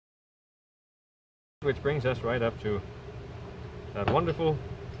Which brings us right up to that wonderful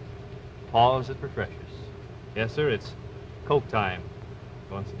pause that refreshes. Yes, sir, it's Coke time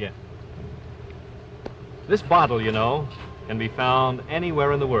once again. This bottle, you know, can be found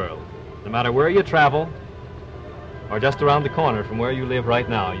anywhere in the world. No matter where you travel or just around the corner from where you live right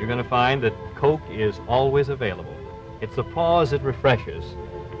now, you're going to find that Coke is always available. It's the pause that refreshes.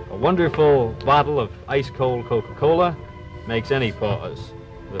 A wonderful bottle of ice-cold Coca-Cola makes any pause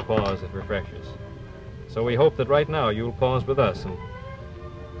the pause that refreshes. So we hope that right now you'll pause with us and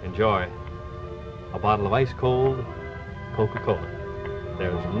enjoy a bottle of ice-cold Coca-Cola.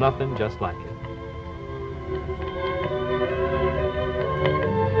 There's nothing just like it.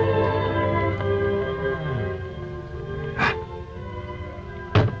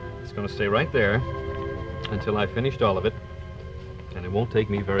 It's going to stay right there until I've finished all of it, and it won't take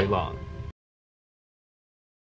me very long.